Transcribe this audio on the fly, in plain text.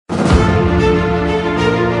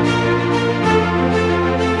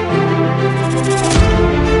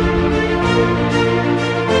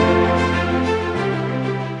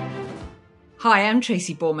Hi, I'm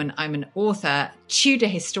Tracy Borman. I'm an author, Tudor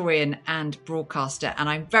historian and broadcaster, and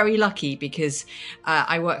I'm very lucky because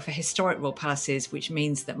I work for historic royal palaces, which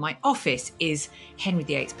means that my office is Henry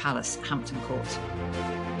VIII's Palace, Hampton Court.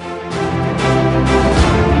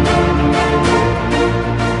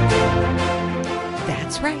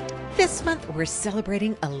 That's right. This month we're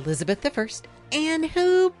celebrating Elizabeth I, and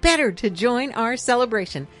who better to join our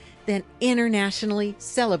celebration than internationally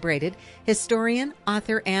celebrated historian,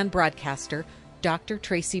 author, and broadcaster, Dr.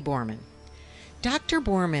 Tracy Borman. Dr.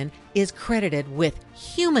 Borman is credited with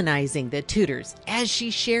humanizing the Tudors as she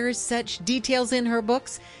shares such details in her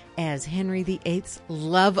books as Henry VIII's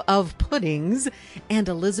love of puddings and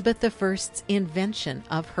Elizabeth I's invention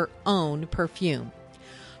of her own perfume.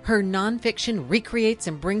 Her nonfiction recreates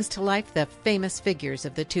and brings to life the famous figures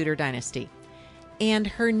of the Tudor dynasty. And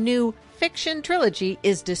her new fiction trilogy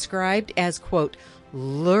is described as, quote,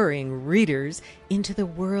 luring readers into the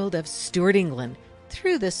world of Stuart England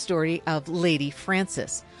through the story of Lady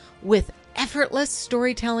Frances, with effortless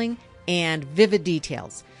storytelling and vivid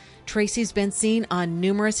details. Tracy's been seen on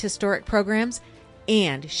numerous historic programs,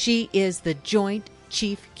 and she is the Joint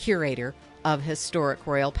Chief Curator of Historic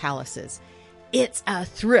Royal Palaces. It's a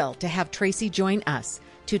thrill to have Tracy join us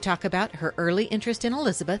to talk about her early interest in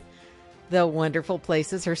Elizabeth, the wonderful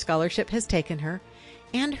places her scholarship has taken her,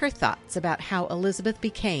 and her thoughts about how Elizabeth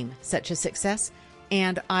became such a success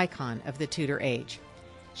and icon of the Tudor age.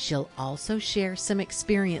 She'll also share some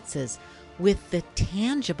experiences with the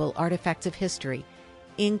tangible artifacts of history,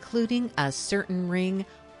 including a certain ring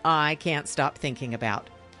I can't stop thinking about.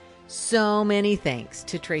 So many thanks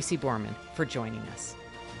to Tracy Borman for joining us.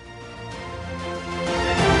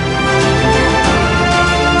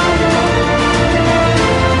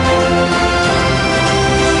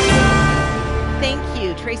 Thank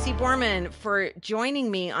you, Tracy Borman, for joining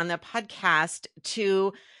me on the podcast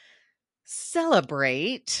to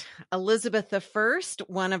celebrate Elizabeth I,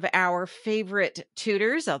 one of our favorite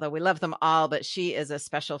Tudors, although we love them all, but she is a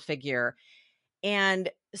special figure. And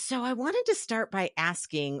so I wanted to start by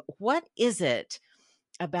asking, what is it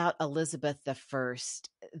about Elizabeth I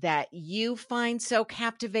that you find so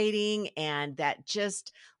captivating and that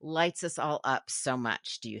just lights us all up so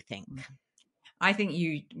much, do you think? I think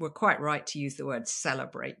you were quite right to use the word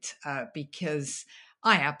celebrate because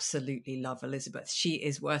I absolutely love Elizabeth. She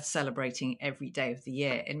is worth celebrating every day of the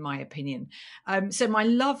year, in my opinion. So my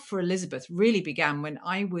love for Elizabeth really began when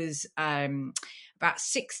I was about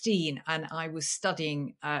 16 and I was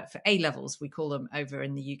studying for A-levels, we call them over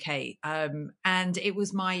in the UK. And it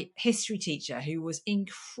was my history teacher who was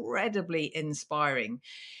incredibly inspiring.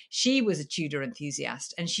 She was a Tudor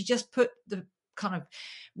enthusiast and she just put the kind of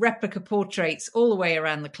replica portraits all the way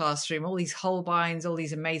around the classroom, all these Holbeins, all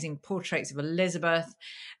these amazing portraits of Elizabeth,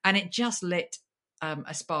 and it just lit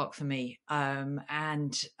a spark for me.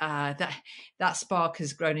 That spark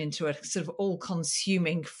has grown into a sort of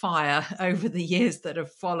all-consuming fire over the years that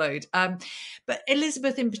have followed. But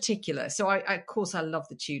Elizabeth in particular, so of course I love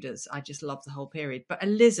the Tudors. I just love the whole period. But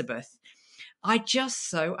Elizabeth, I just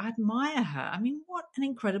so admire her. I mean, what an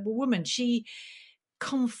incredible woman. She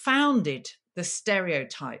confounded the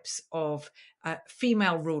stereotypes of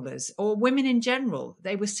female rulers or women in general.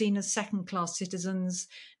 They were seen as second-class citizens,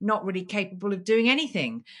 not really capable of doing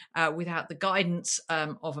anything without the guidance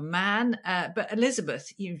of a man. But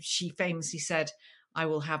Elizabeth, she famously said, I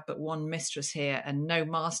will have but one mistress here and no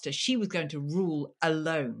master. She was going to rule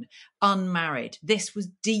alone, unmarried. This was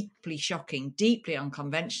deeply shocking, deeply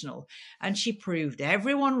unconventional. And she proved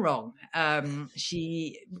everyone wrong.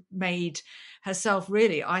 She made herself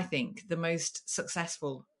really, I think, the most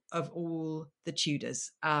successful of all the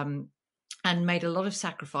Tudors. And made a lot of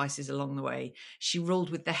sacrifices along the way. She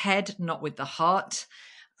ruled with the head, not with the heart.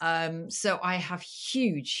 So I have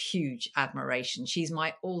huge admiration. She's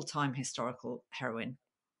my all-time historical heroine.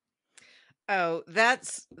 Oh,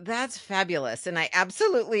 that's fabulous. And I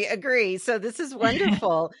absolutely agree. So this is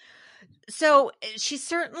wonderful. So she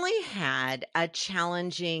certainly had a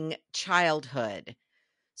challenging childhood.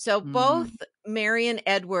 So both Mary and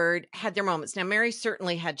Edward had their moments. Now, Mary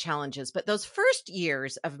certainly had challenges, but those first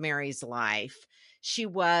years of Mary's life, she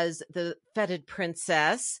was the feted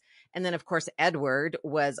princess. And then, of course, Edward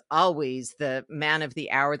was always the man of the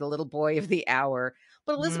hour, the little boy of the hour.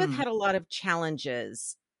 But Elizabeth had a lot of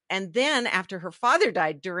challenges. And then after her father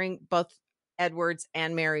died during both Edward's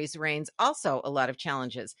and Mary's reigns, also a lot of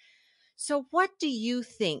challenges. So what do you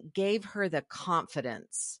think gave her the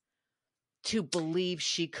confidence to believe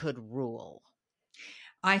she could rule?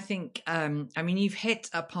 I think, you've hit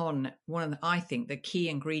upon one of the key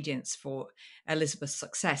ingredients for Elizabeth's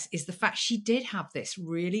success is the fact she did have this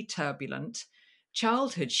really turbulent,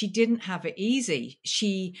 childhood. She didn't have it easy.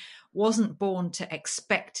 She wasn't born to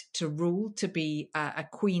expect to rule, to be a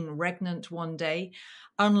queen regnant one day,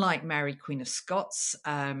 unlike Mary, Queen of Scots,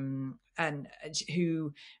 and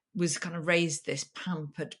who was kind of raised this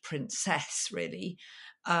pampered princess, really,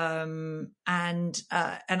 and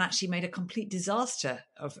actually made a complete disaster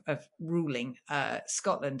of ruling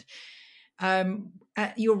Scotland.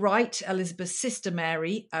 You're right, Elizabeth's sister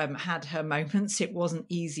Mary had her moments. It wasn't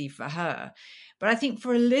easy for her. But I think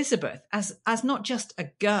for Elizabeth, as not just a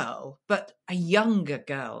girl, but a younger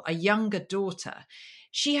girl, a younger daughter,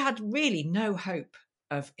 she had really no hope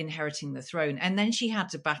of inheriting the throne. And then she had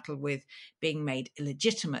to battle with being made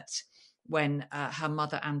illegitimate when her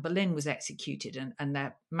mother, Anne Boleyn, was executed, and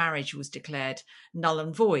their marriage was declared null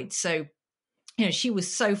and void. So she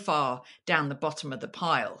was so far down the bottom of the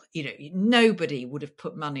pile. Nobody would have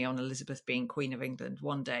put money on Elizabeth being Queen of England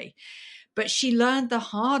one day. But she learned the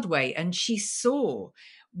hard way, and she saw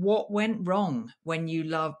what went wrong when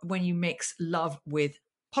you mix love with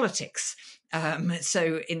politics.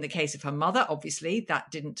 So in the case of her mother, obviously,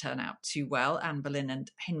 that didn't turn out too well. Anne Boleyn and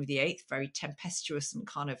Henry VIII, very tempestuous and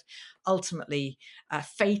kind of ultimately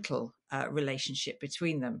fatal relationship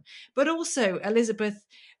between them. But also Elizabeth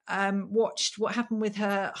watched what happened with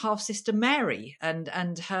her half-sister Mary and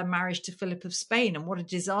her marriage to Philip of Spain, and what a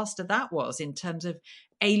disaster that was in terms of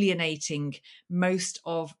alienating most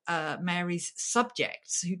of Mary's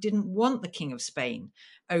subjects, who didn't want the King of Spain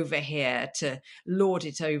over here to lord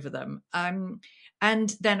it over them.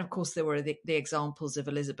 And then, of course, there were the examples of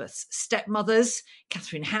Elizabeth's stepmothers,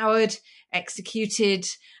 Catherine Howard, executed,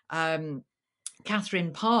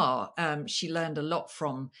 Catherine Parr, she learned a lot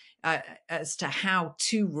from as to how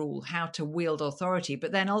to rule, how to wield authority.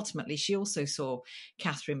 But then ultimately, she also saw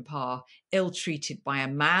Catherine Parr ill-treated by a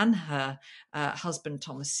man, her husband,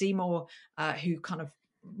 Thomas Seymour, who kind of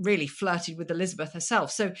really flirted with Elizabeth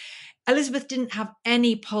herself. So Elizabeth didn't have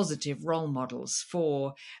any positive role models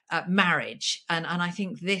for marriage. And I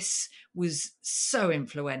think this was so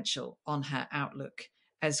influential on her outlook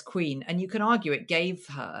as queen. And you can argue it gave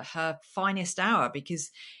her finest hour,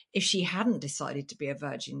 because if she hadn't decided to be a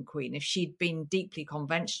virgin queen, if she'd been deeply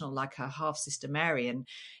conventional like her half-sister Mary and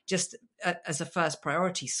just as a first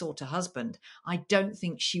priority sought a husband, I don't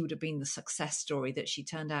think she would have been the success story that she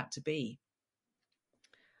turned out to be.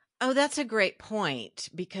 Oh, that's a great point,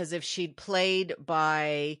 because if she'd played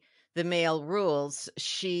by the male rules,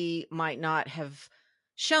 she might not have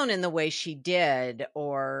shown in the way she did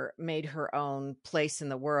or made her own place in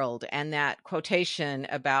the world. And that quotation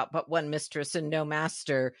about "but one mistress and no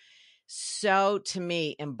master," so to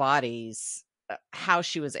me embodies how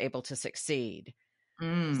she was able to succeed.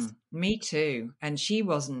 Me too. And she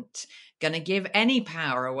wasn't going to give any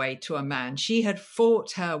power away to a man. She had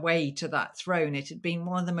fought her way to that throne. It had been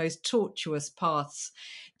one of the most tortuous paths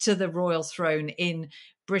to the royal throne in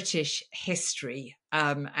British history.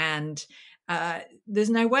 And there's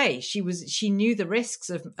no way. She knew the risks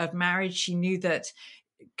of marriage. She knew that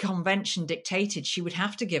convention dictated she would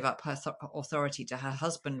have to give up her authority to her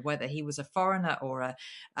husband, whether he was a foreigner or a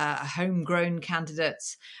homegrown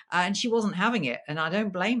candidate, and she wasn't having it, and I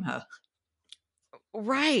don't blame her.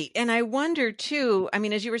 Right. And I wonder too, I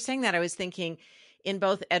mean, as you were saying that, I was thinking in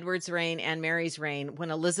both Edward's reign and Mary's reign,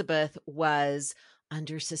 when Elizabeth was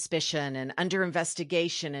under suspicion and under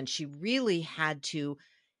investigation, and she really had to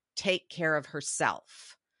take care of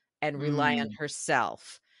herself and rely on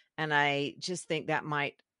herself. And I just think that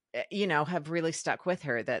might, have really stuck with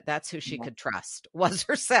her, that that's who she could trust, was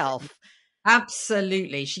herself.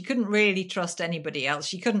 Absolutely. She couldn't really trust anybody else.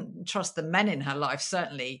 She couldn't trust the men in her life,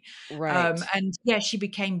 certainly. Right. And yeah, she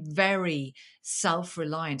became very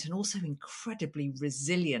self-reliant and also incredibly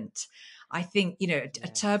resilient. I think, a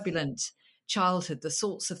turbulent childhood, the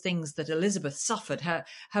sorts of things that Elizabeth suffered, her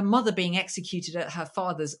mother being executed at her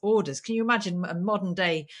father's orders. Can you imagine a modern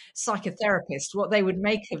day psychotherapist, what they would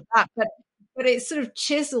make of that? But it sort of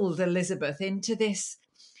chiseled Elizabeth into this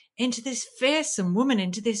fearsome woman,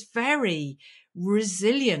 into this very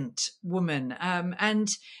resilient woman. And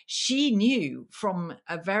she knew from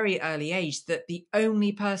a very early age that the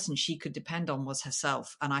only person she could depend on was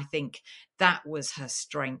herself. And I think that was her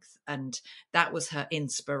strength, and that was her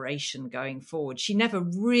inspiration going forward. She never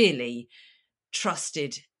really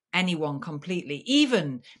trusted anyone completely,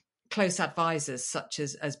 even close advisors such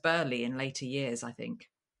as Burghley in later years, I think.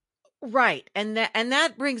 Right. And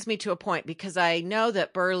that brings me to a point, because I know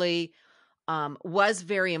that Burghley was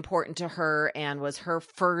very important to her and was her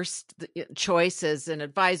first choice as an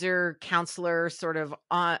advisor, counselor, sort of.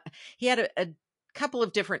 He had a couple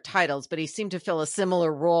of different titles, but he seemed to fill a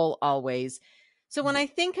similar role always. So when I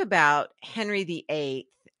think about Henry VIII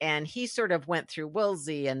and he sort of went through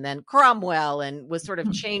Wolsey and then Cromwell and was sort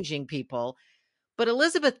of changing people. But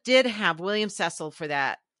Elizabeth did have William Cecil for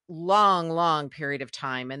that long, long period of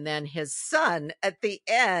time, and then his son at the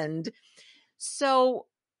end. So,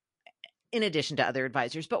 in addition to other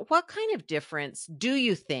advisors, but what kind of difference do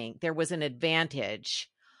you think there was an advantage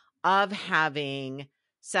of having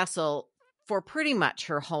Cecil for pretty much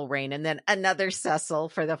her whole reign and then another Cecil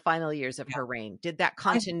for the final years of her reign? Did that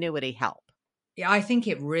continuity help? Yeah, I think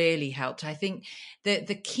it really helped. I think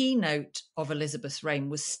the keynote of Elizabeth's reign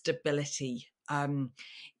was stability. You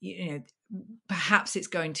know, perhaps it's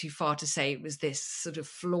going too far to say it was this sort of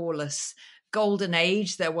flawless golden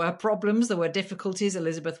age. There were problems, there were difficulties.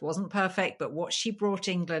 Elizabeth wasn't perfect, but what she brought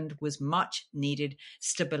England was much needed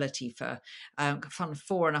stability for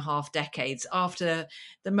 4.5 decades after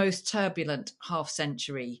the most turbulent half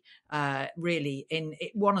century, really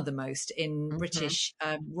one of the most in British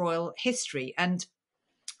royal history. And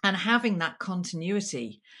having that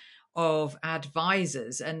continuity of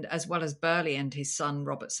advisors, and as well as Burghley and his son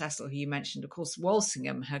Robert Cecil, who you mentioned, of course,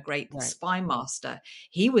 Walsingham, her great spy master,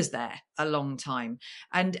 he was there a long time,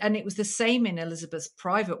 and it was the same in Elizabeth's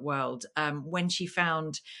private world. When she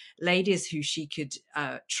found ladies who she could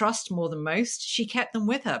trust more than most, she kept them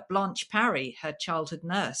with her. Blanche Parry, her childhood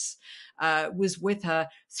nurse, was with her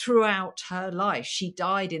throughout her life. She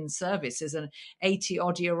died in service as an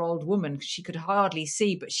 80-odd-year-old woman. She could hardly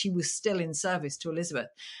see, but she was still in service to Elizabeth.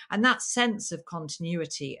 And that sense of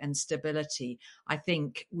continuity and stability, I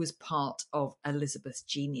think, was part of Elizabeth's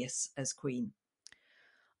genius as queen.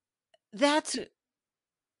 That's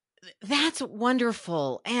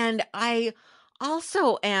wonderful. And I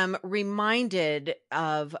also am reminded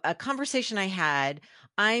of a conversation I had.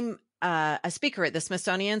 I'm a speaker at the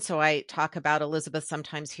Smithsonian, so I talk about Elizabeth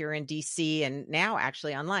sometimes here in DC and now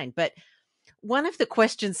actually online. But one of the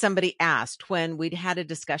questions somebody asked when we'd had a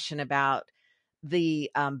discussion about the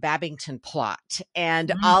Babington plot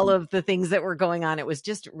and all of the things that were going on, it was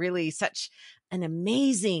just really such an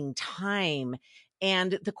amazing time.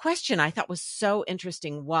 And the question I thought was so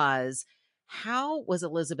interesting was, how was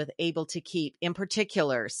Elizabeth able to keep, in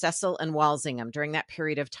particular, Cecil and Walsingham during that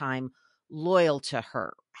period of time loyal to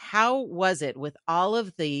her? How was it, with all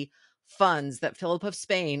of the funds that Philip of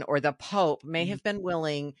Spain or the Pope may have been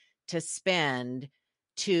willing to spend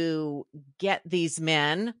to get these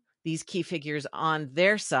men, these key figures, on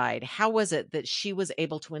their side? How was it that she was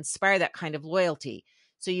able to inspire that kind of loyalty?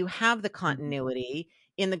 So you have the continuity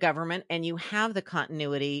in the government, and you have the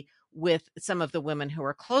continuity with some of the women who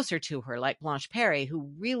are closer to her, like Blanche Parry,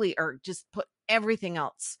 who really are just put everything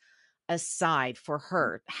else aside for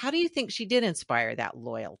her. How do you think she did inspire that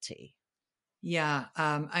loyalty? Yeah,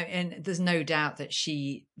 and there's no doubt that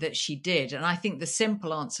she did, and I think the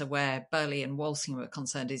simple answer where Burghley and Walsingham are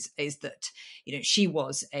concerned is that she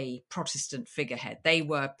was a Protestant figurehead. They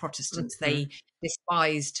were Protestants. They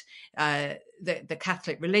despised the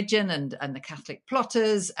Catholic religion and the Catholic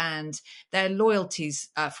plotters, and their loyalties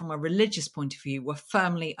from a religious point of view were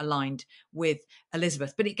firmly aligned with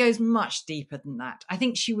Elizabeth. But it goes much deeper than that. I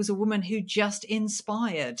think she was a woman who just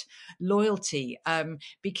inspired loyalty,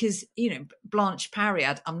 because Blanche Parry,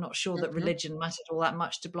 I'm not sure that religion mattered all that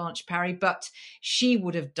much to Blanche Parry, but she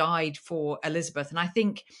would have died for Elizabeth. And I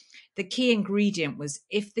think the key ingredient was,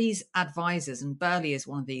 if these advisors, and Burghley is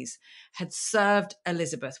one of these, had served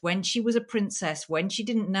Elizabeth when she was a princess, when she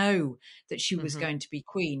didn't know that she was going to be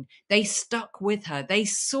queen, they stuck with her. They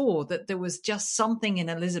saw that there was just something in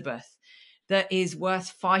Elizabeth that is worth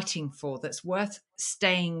fighting for, that's worth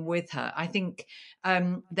staying with her. I think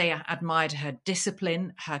they admired her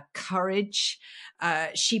discipline, her courage.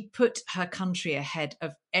 She put her country ahead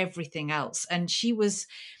of everything else. And she was,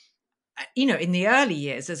 in the early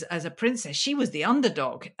years as a princess, she was the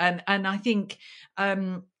underdog. And I think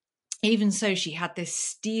even so, she had this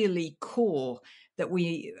steely core that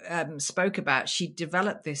we spoke about. She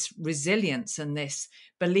developed this resilience and this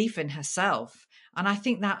belief in herself. And I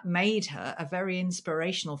think that made her a very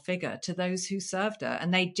inspirational figure to those who served her.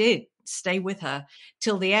 And they did stay with her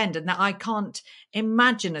till the end. And that I can't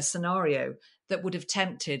imagine a scenario that would have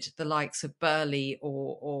tempted the likes of Burghley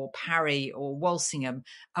or Parry or Walsingham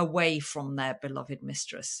away from their beloved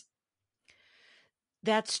mistress.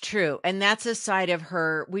 That's true. And that's a side of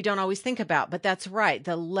her we don't always think about, but that's right.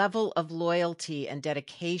 The level of loyalty and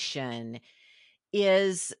dedication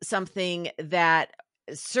is something that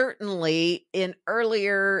certainly in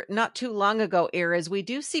earlier, not too long ago eras, we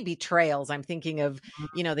do see betrayals. I'm thinking of,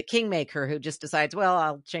 the kingmaker who just decides, well,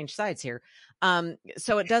 I'll change sides here.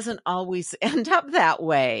 So it doesn't always end up that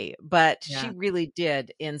way, but she really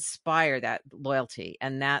did inspire that loyalty.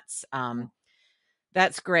 And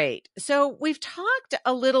That's great. So we've talked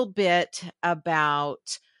a little bit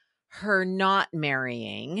about her not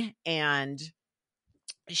marrying, and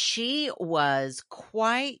she was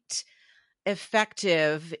quite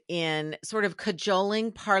effective in sort of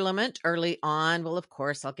cajoling Parliament early on. Well, of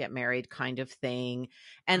course, I'll get married kind of thing.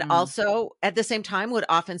 And Mm. also at the same time would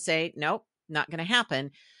often say, nope, not going to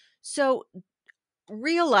happen. So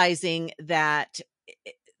realizing that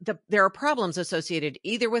there are problems associated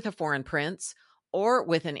either with a foreign prince or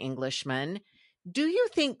with an Englishman, do you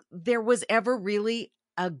think there was ever really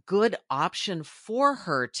a good option for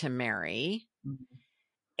her to marry? Mm.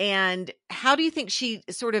 And how do you think she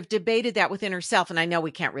sort of debated that within herself? And I know we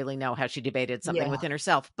can't really know how she debated something Yeah, within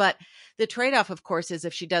herself, but the trade-off, of course, is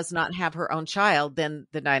if she does not have her own child, then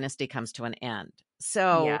the dynasty comes to an end.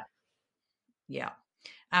 So, yeah, yeah,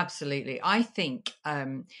 absolutely. I think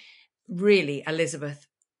really Elizabeth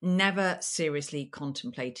never seriously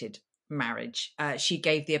contemplated marriage. She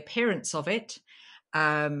gave the appearance of it.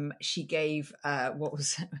 She gave what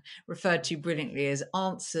was referred to brilliantly as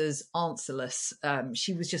answers answerless.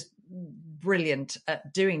 She was just brilliant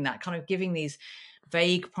at doing that, kind of giving these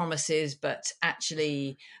vague promises, but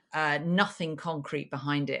actually nothing concrete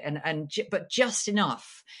behind it, but just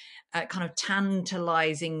enough. Kind of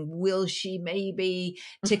tantalizing, will she maybe,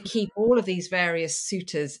 to keep all of these various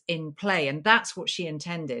suitors in play. And that's what she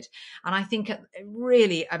intended. And I think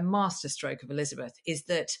really a masterstroke of Elizabeth is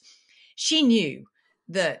that she knew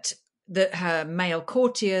that her male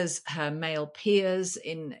courtiers, her male peers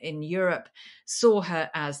in Europe saw her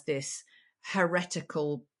as this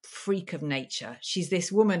heretical freak of nature. She's this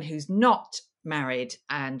woman who's not married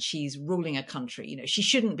and she's ruling a country. She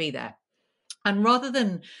shouldn't be there. And rather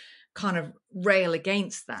than kind of rail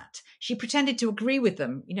against that, she pretended to agree with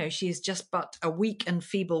them. She is just but a weak and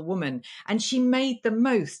feeble woman. And she made the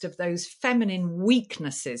most of those feminine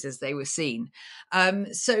weaknesses as they were seen.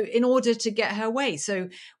 So in order to get her way. So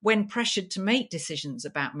when pressured to make decisions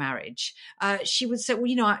about marriage, she would say,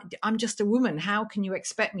 well, I'm just a woman. How can you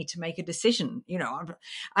expect me to make a decision? And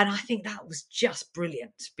I think that was just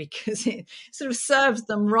brilliant because it sort of serves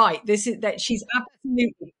them right. This is that she's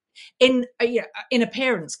absolutely in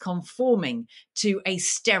appearance conforming to a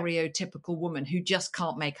stereotypical woman who just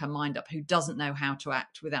can't make her mind up, who doesn't know how to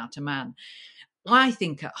act without a man. I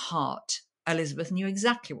think at heart Elizabeth knew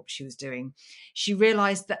exactly what she was doing. She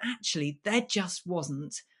realized that actually there just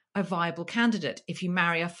wasn't a viable candidate. If you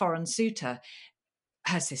marry a foreign suitor,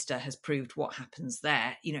 her sister has proved what happens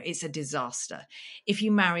there. It's a disaster. If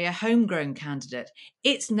you marry a homegrown candidate,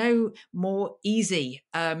 it's no more easy.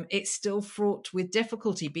 It's still fraught with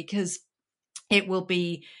difficulty because it will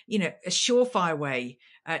be, a surefire way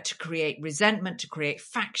to create resentment, to create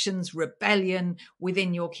factions, rebellion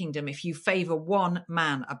within your kingdom if you favor one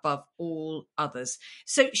man above all others.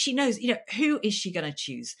 So she knows, who is she going to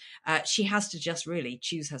choose? She has to just really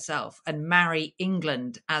choose herself and marry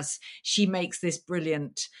England, as she makes this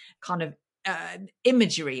brilliant kind of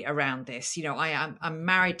imagery around this. I'm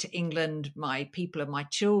married to England. My people are my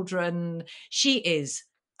children. She is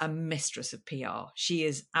a mistress of PR. She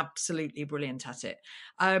is absolutely brilliant at it.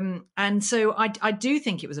 And so I do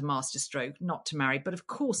think it was a masterstroke not to marry. But of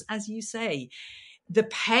course, as you say, the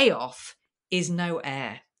payoff is no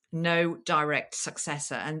heir, no direct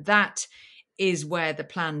successor. And that is where the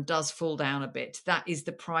plan does fall down a bit. That is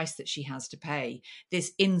the price that she has to pay.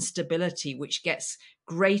 This instability, which gets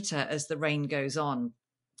greater as the reign goes on.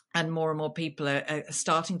 And more people are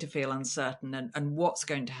starting to feel uncertain and what's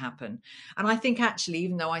going to happen. And I think actually,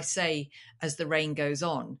 even though I say as the reign goes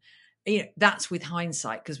on, that's with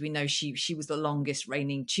hindsight because we know she was the longest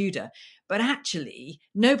reigning Tudor. But actually,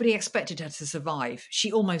 nobody expected her to survive.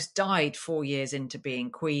 She almost died 4 years into being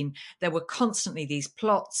queen. There were constantly these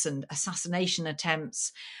plots and assassination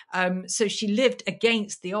attempts. So she lived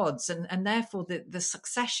against the odds, and therefore the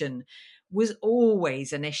succession was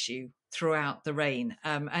always an issue throughout the reign.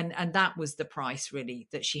 And that was the price really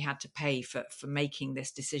that she had to pay for making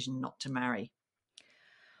this decision not to marry.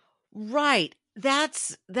 right.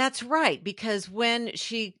 That's right, because when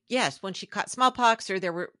she caught smallpox, or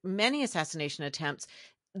there were many assassination attempts,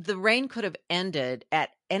 the reign could have ended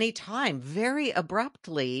at any time very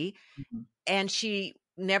abruptly, Mhm. and she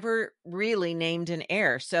never really named an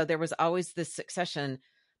heir. So there was always this succession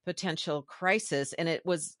potential crisis. And it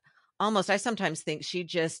was almost, I sometimes think she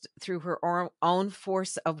just, through her own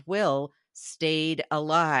force of will, stayed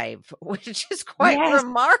alive, which is quite Yes.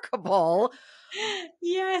 remarkable.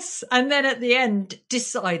 Yes, and then at the end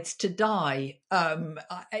decides to die. Uh-huh.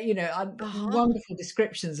 Wonderful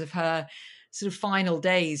descriptions of her sort of final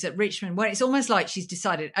days at Richmond, where it's almost like she's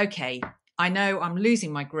decided, okay, I know I'm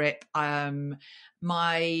losing my grip.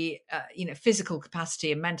 my physical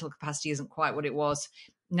capacity and mental capacity isn't quite what it was.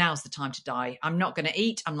 Now's the time to die. I'm not going to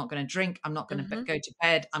eat. I'm not going to drink. I'm not going to go to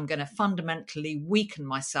bed. I'm going to fundamentally weaken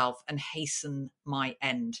myself and hasten my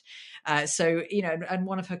end. So, and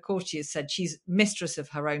one of her courtiers said she's mistress of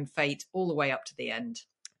her own fate all the way up to the end.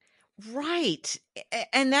 Right.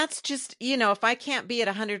 And that's just, if I can't be at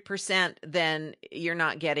 100%, then you're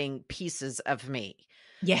not getting pieces of me.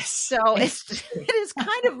 Yes. So it is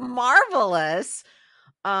kind of marvelous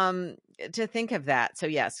to think of that. So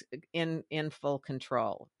yes, in full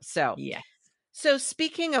control. So yes. So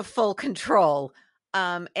speaking of full control,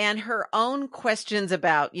 and her own questions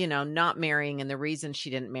about, not marrying and the reason she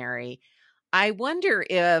didn't marry, I wonder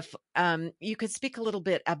if you could speak a little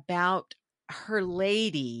bit about her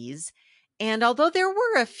ladies. And although there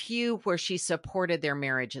were a few where she supported their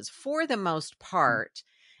marriages for the most part,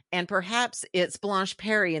 and perhaps it's Blanche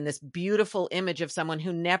Parry in this beautiful image of someone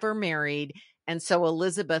who never married, and so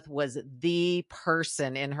Elizabeth was the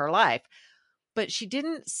person in her life. But she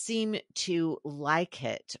didn't seem to like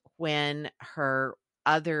it when her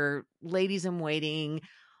other ladies in waiting,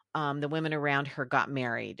 the women around her, got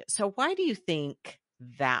married. So why do you think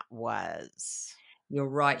that was? You're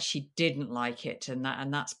right. She didn't like it, and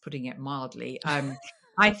that's putting it mildly.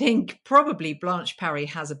 I think probably Blanche Parry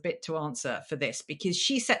has a bit to answer for this, because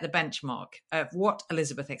she set the benchmark of what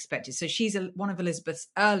Elizabeth expected. So she's one of Elizabeth's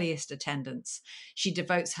earliest attendants. She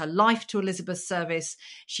devotes her life to Elizabeth's service.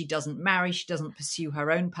 She doesn't marry. She doesn't pursue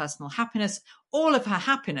her own personal happiness. All of her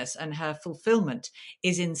happiness and her fulfillment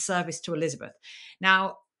is in service to Elizabeth.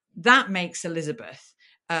 Now, that makes Elizabeth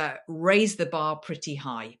raise the bar pretty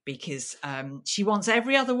high, because she wants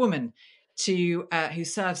every other woman to who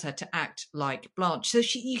serves her to act like Blanche. So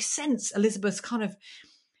you sense Elizabeth kind of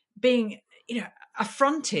being,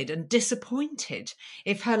 affronted and disappointed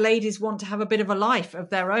if her ladies want to have a bit of a life of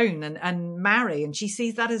their own and marry, and she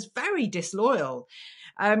sees that as very disloyal.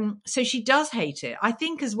 So she does hate it. I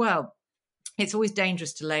think as well, it's always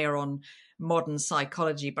dangerous to layer on modern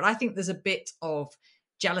psychology, but I think there's a bit of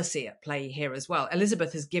jealousy at play here as well.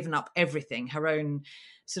 Elizabeth has given up everything, her own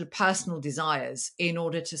sort of personal desires, in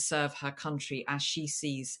order to serve her country as she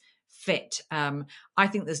sees fit. I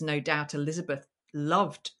think there's no doubt Elizabeth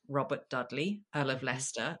loved Robert Dudley, Earl of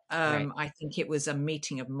Leicester. Right. I think it was a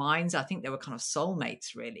meeting of minds. I think they were kind of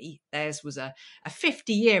soulmates, really. Theirs was a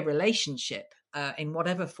 50-year relationship in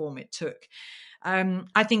whatever form it took.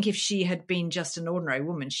 I think if she had been just an ordinary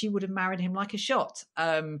woman, she would have married him like a shot.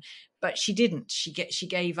 But she didn't. She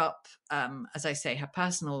gave up, as I say, her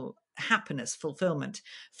personal happiness, fulfillment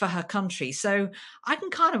for her country. So I can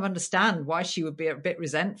kind of understand why she would be a bit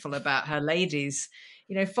resentful about her ladies,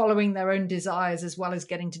 following their own desires as well as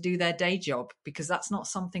getting to do their day job, because that's not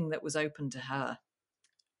something that was open to her.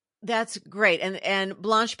 That's great. And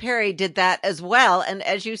Blanche Parry did that as well. And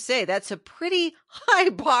as you say, that's a pretty high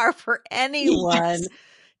bar for anyone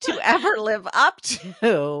to ever live up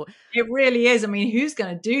to. It really is. I mean, who's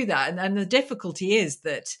going to do that? And the difficulty is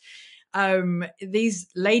that these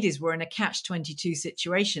ladies were in a catch-22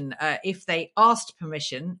 situation. If they asked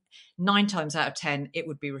permission, 9 times out of 10, it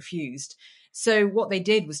would be refused. So what they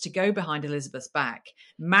did was to go behind Elizabeth's back,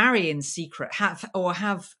 marry in secret, have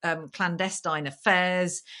clandestine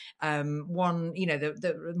affairs. One,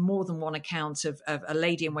 the more than one account of a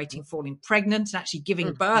lady in waiting falling pregnant and actually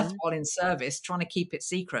giving birth while in service, trying to keep it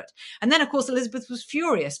secret. And then, of course, Elizabeth was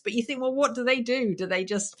furious. But you think, well, what do they do? Do they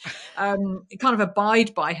just kind of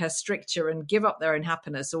abide by her stricture and give up their own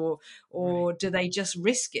happiness, or do they just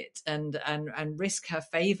risk it and risk her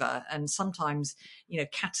favor? And sometimes,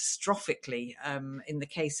 catastrophically. In the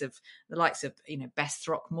case of the likes of Bess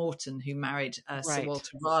Throckmorton, who married Sir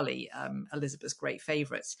Walter Raleigh, Elizabeth's great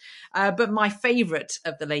favourites. But my favourite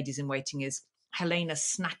of the ladies in waiting is Helena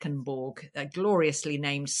Snackenborg, a gloriously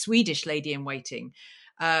named Swedish lady in waiting,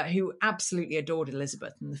 who absolutely adored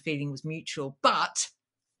Elizabeth, and the feeling was mutual. But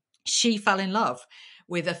she fell in love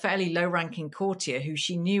with a fairly low-ranking courtier who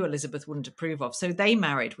she knew Elizabeth wouldn't approve of. So they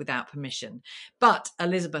married without permission. But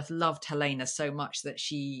Elizabeth loved Helena so much that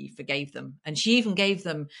she forgave them. And she even gave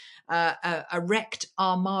them a wrecked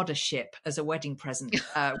Armada ship as a wedding present,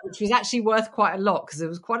 which was actually worth quite a lot because there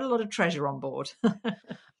was quite a lot of treasure on board.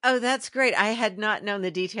 Oh, that's great. I had not known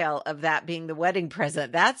the detail of that being the wedding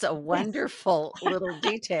present. That's a wonderful little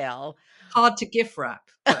detail. Hard to gift wrap.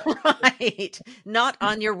 Right. Not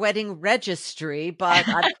on your wedding registry, but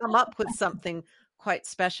I've come up with something quite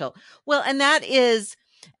special. Well, and that is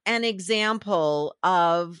an example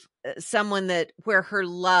of someone where her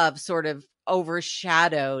love sort of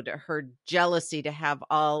overshadowed her jealousy to have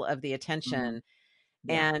all of the attention.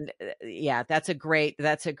 Yeah. And yeah, that's a great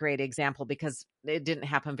example, because it didn't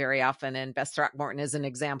happen very often. And Beth Throckmorton is an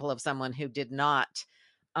example of someone who did not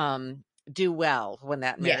do well when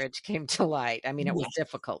that Yes. marriage came to light. I mean, it was Yes.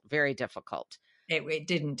 difficult, very difficult. It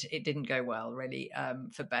didn't go well, really,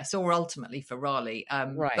 for Bess, or ultimately for Raleigh.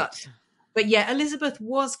 Right. But yeah, Elizabeth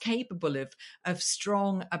was capable of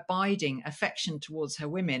strong, abiding affection towards her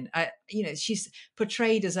women. She's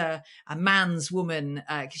portrayed as a man's woman,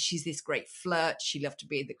 because she's this great flirt. She loved to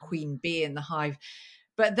be the queen bee in the hive.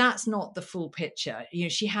 But that's not the full picture.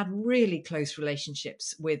 She had really close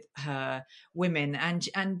relationships with her women,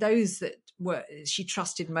 and those that were she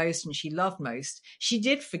trusted most and she loved most, she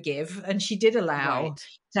did forgive, and she did allow Right.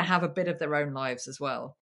 to have a bit of their own lives as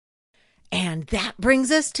well. And that brings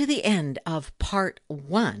us to the end of part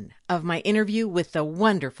 1 of my interview with the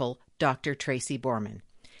wonderful Dr. Tracy Borman.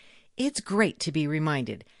 It's great to be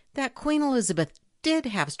reminded that Queen Elizabeth did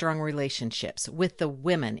have strong relationships with the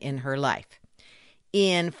women in her life.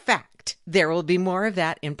 In fact, there will be more of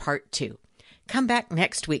that in part 2. Come back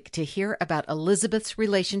next week to hear about Elizabeth's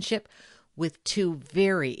relationship with 2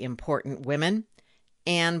 very important women,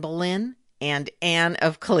 Anne Boleyn and Anne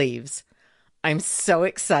of Cleves. I'm so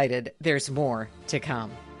excited. There's more to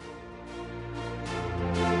come.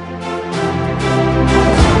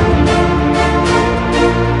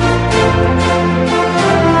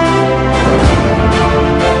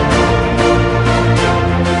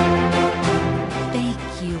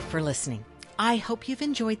 Thank you for listening. I hope you've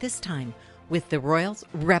enjoyed this time with the royals,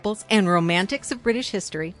 rebels, and romantics of British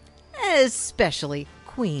history, especially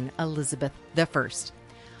Queen Elizabeth I.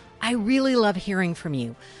 I really love hearing from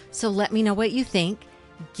you, so let me know what you think.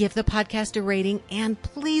 Give the podcast a rating, and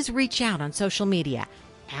please reach out on social media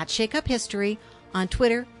at Shake Up History on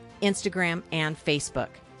Twitter, Instagram, and Facebook.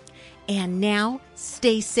 And now,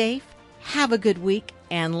 stay safe, have a good week,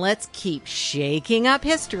 and let's keep shaking up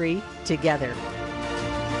history together.